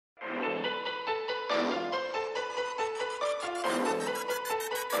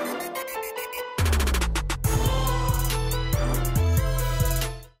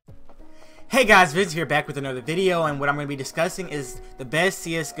Hey guys, Vince here back with another video, and what I'm going to be discussing is the best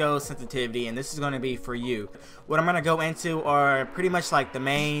CSGO sensitivity, and this is going to be for you. What I'm going to go into are pretty much like the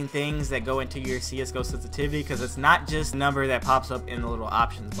main things that go into your CSGO sensitivity, because it's not just a number that pops up in the little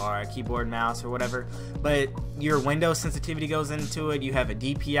options bar, keyboard, mouse, or whatever, but your Windows sensitivity goes into it. You have a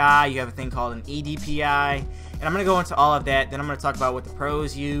DPI, you have a thing called an eDPI, and I'm going to go into all of that. Then I'm going to talk about what the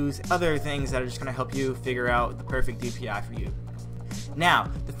pros use, other things that are just going to help you figure out the perfect DPI for you.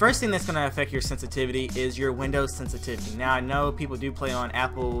 Now, the first thing that's going to affect your sensitivity is your Windows sensitivity. Now, I know people do play on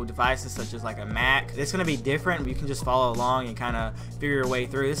Apple devices such as like a Mac. It's going to be different. You can just follow along and kind of figure your way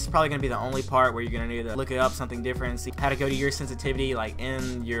through. This is probably going to be the only part where you're going to need to look it up, something different, see how to go to your sensitivity like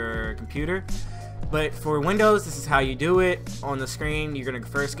in your computer. But for Windows, this is how you do it. On the screen, you're going to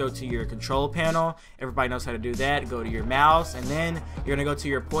first go to your control panel. Everybody knows how to do that. Go to your mouse, and then you're going to go to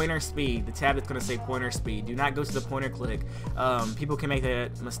your pointer speed, the tab that's going to say pointer speed. Do not go to the pointer click. People can make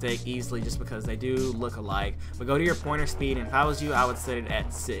that mistake easily just because they do look alike. But go to your pointer speed, and if I was you, I would set it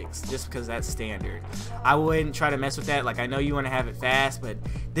at 6, just because that's standard. I wouldn't try to mess with that. Like, I know you want to have it fast, but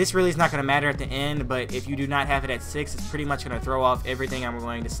this really is not going to matter at the end. But if you do not have it at 6, it's pretty much going to throw off everything I'm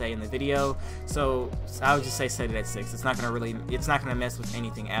going to say in the video. So I would just say set it at 6. It's not gonna mess with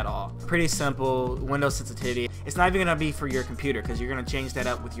anything at all. Pretty simple. Windows sensitivity. It's not even gonna be for your computer because you're gonna change that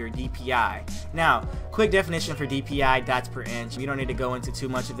up with your DPI. Now, quick definition for DPI, dots per inch. You don't need to go into too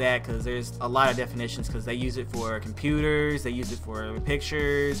much of that because there's a lot of definitions because they use it for computers, they use it for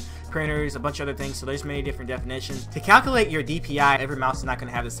pictures, printers, a bunch of other things. So there's many different definitions. To calculate your DPI, every mouse is not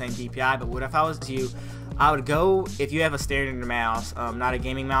gonna have the same DPI, but what if I was you? I would go, if you have a standard mouse, not a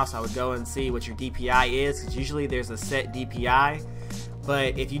gaming mouse, I would go and see what your DPI is, because usually there's a set DPI.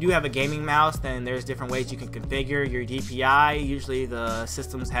 But if you do have a gaming mouse, then there's different ways you can configure your DPI. Usually the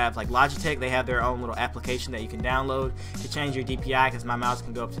systems have, like Logitech, they have their own little application that you can download to change your DPI, because my mouse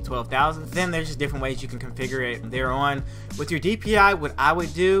can go up to 12,000. Then there's just different ways you can configure it thereon. With your DPI, what I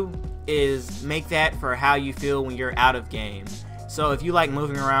would do is make that for how you feel when you're out of game. So if you like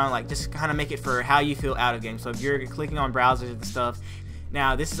moving around, like just kind of make it for how you feel out of game. So if you're clicking on browsers and stuff,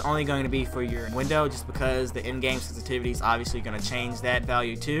 now this is only going to be for your window just because the in-game sensitivity is obviously going to change that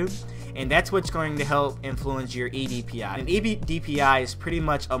value too. And that's what's going to help influence your eDPI. And eDPI is pretty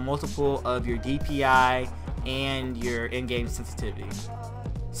much a multiple of your DPI and your in-game sensitivity.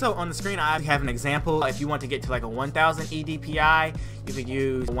 So on the screen I have an example. If you want to get to like a 1000 eDPI, you could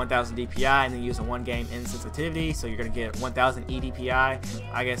use 1000 DPI and then use a 1 game in sensitivity. So you're going to get 1000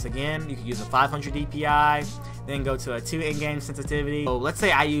 eDPI. I guess again, you could use a 500 DPI, then go to a 2 in-game sensitivity. So let's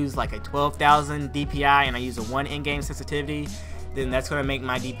say I use like a 12,000 DPI and I use a 1 in-game sensitivity. Then that's going to make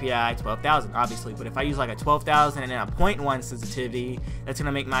my DPI 12,000, obviously. But if I use like a 12,000 and then a 0.1 sensitivity, that's going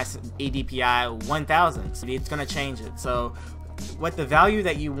to make my eDPI 1,000. So it's going to change it. So what the value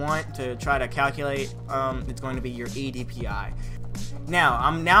that you want to try to calculate, it's going to be your eDPI. Now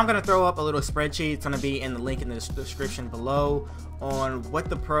I'm going to throw up a little spreadsheet. It's going to be in the link in the description below on what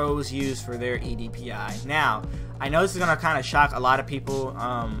the pros use for their eDPI. Now, I know this is going to kind of shock a lot of people.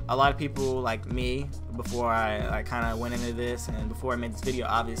 A lot of people like me, before I kind of went into this and before I made this video,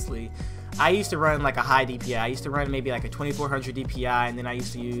 obviously, I used to run like a high DPI. I used to run maybe like a 2400 DPI, and then I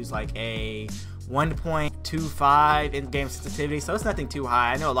used to use like a 1.25 in-game sensitivity, so it's nothing too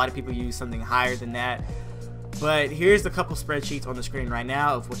high. I know a lot of people use something higher than that, but here's a couple spreadsheets on the screen right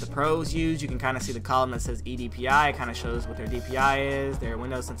now of what the pros use. You can kind of see the column that says eDPI. It kind of shows what their DPI is, their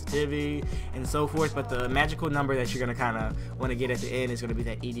Windows sensitivity, and so forth, but the magical number that you're going to kind of want to get at the end is going to be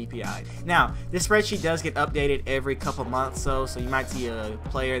that eDPI. Now, this spreadsheet does get updated every couple months, so you might see a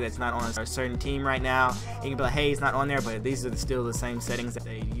player that's not on a certain team right now, and you can be like, hey, he's not on there, but these are still the same settings that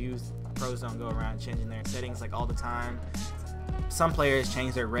they use. Pros don't go around changing their settings like all the time. Some players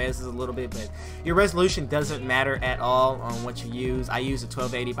change their reses a little bit, but your resolution doesn't matter at all on what you use. I use a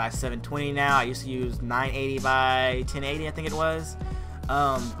 1280 by 720 now. I used to use 980 by 1080, I think it was.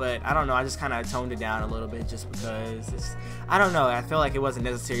 But I don't know, I just kind of toned it down a little bit just because I don't know, I feel like it wasn't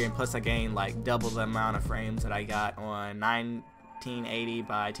necessary, and plus I gained like double the amount of frames that I got on 1980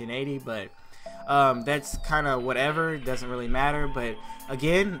 by 1080, but that's kind of whatever, it doesn't really matter. But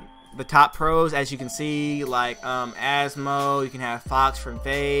again, the top pros, as you can see, like Asmo, you can have Fox from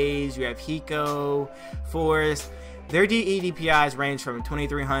FaZe, you have Hiko, Forest. Their eDPIs range from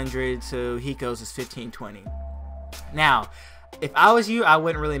 2300 to Hiko's is 1520. Now, If I was you, I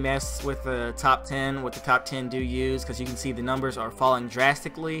wouldn't really mess with the top 10, what the top 10 do use, because you can see the numbers are falling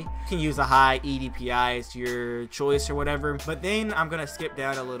drastically. You can use a high eDPI as your choice or whatever. But then I'm going to skip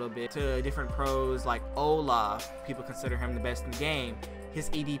down a little bit to different pros like Olaf. People consider him the best in the game. His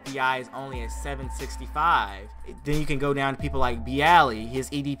eDPI is only at 765. Then you can go down to people like Bialy. His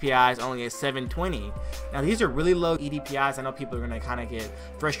eDPI is only at 720. Now these are really low eDPIs. I know people are going to kind of get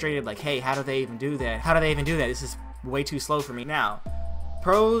frustrated like, hey, how do they even do that? How do they even do that? This is way too slow for me. Now,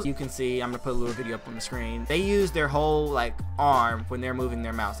 pros, you can see, I'm going to put a little video up on the screen. They use their whole like arm when they're moving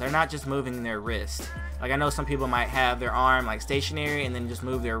their mouse. They're not just moving their wrist. Like I know some people might have their arm like stationary and then just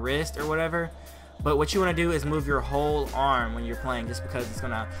move their wrist or whatever. But what you want to do is move your whole arm when you're playing, just because it's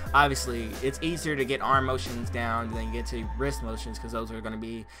going to, obviously, it's easier to get arm motions down than you get to wrist motions, because those are going to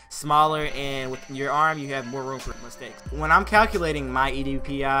be smaller, and with your arm, you have more room for mistakes. When I'm calculating my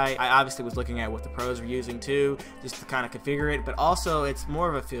eDPI, I obviously was looking at what the pros were using too, just to kind of configure it, but also it's more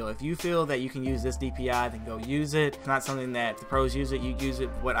of a feel. If you feel that you can use this DPI, then go use it. It's not something that the pros use it, you use it.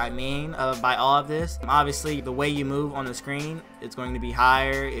 What I mean by all of this, obviously, the way you move on the screen, it's going to be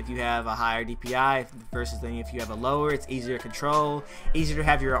higher if you have a higher DPI. Versus then if you have a lower, it's easier to control, easier to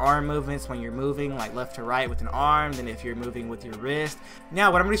have your arm movements when you're moving like left to right with an arm than if you're moving with your wrist.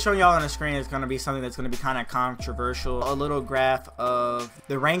 Now what I'm going to be showing y'all on the screen is going to be something that's going to be kind of controversial. A little graph of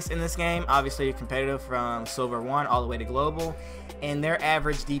the ranks in this game, obviously competitive from Silver 1 all the way to Global, and their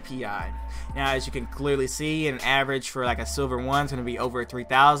average DPI. Now as you can clearly see, an average for like a Silver 1 is going to be over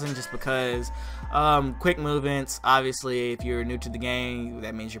 3,000, just because quick movements, obviously if you're new to the game,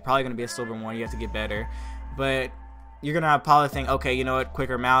 that means you're probably going to be a Silver 1, you have to get better. But you're going to probably think, okay, you know what,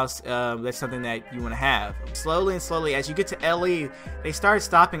 quicker mouse, that's something that you want to have. Slowly and slowly, as you get to LE, they start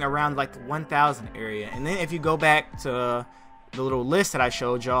stopping around like the 1,000 area. And then if you go back to the little list that I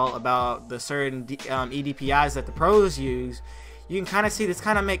showed y'all about the certain eDPIs that the pros use, you can kind of see this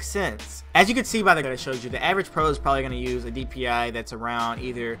kind of makes sense. As you can see by the that I showed you, the average pro is probably going to use a DPI that's around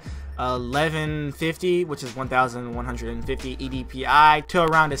either 1150, which is 1150 eDPI, to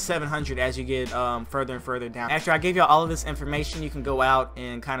around a 700 as you get further and further down. After I gave y'all all of this information, you can go out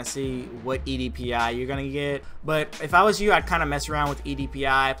and kind of see what eDPI you're going to get. But if I was you, I'd kind of mess around with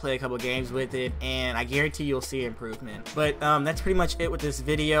eDPI, play a couple games with it, and I guarantee you'll see improvement. But that's pretty much it with this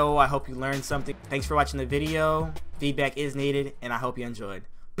video. I hope you learned something. Thanks for watching the video. Feedback is needed, and I hope you enjoyed.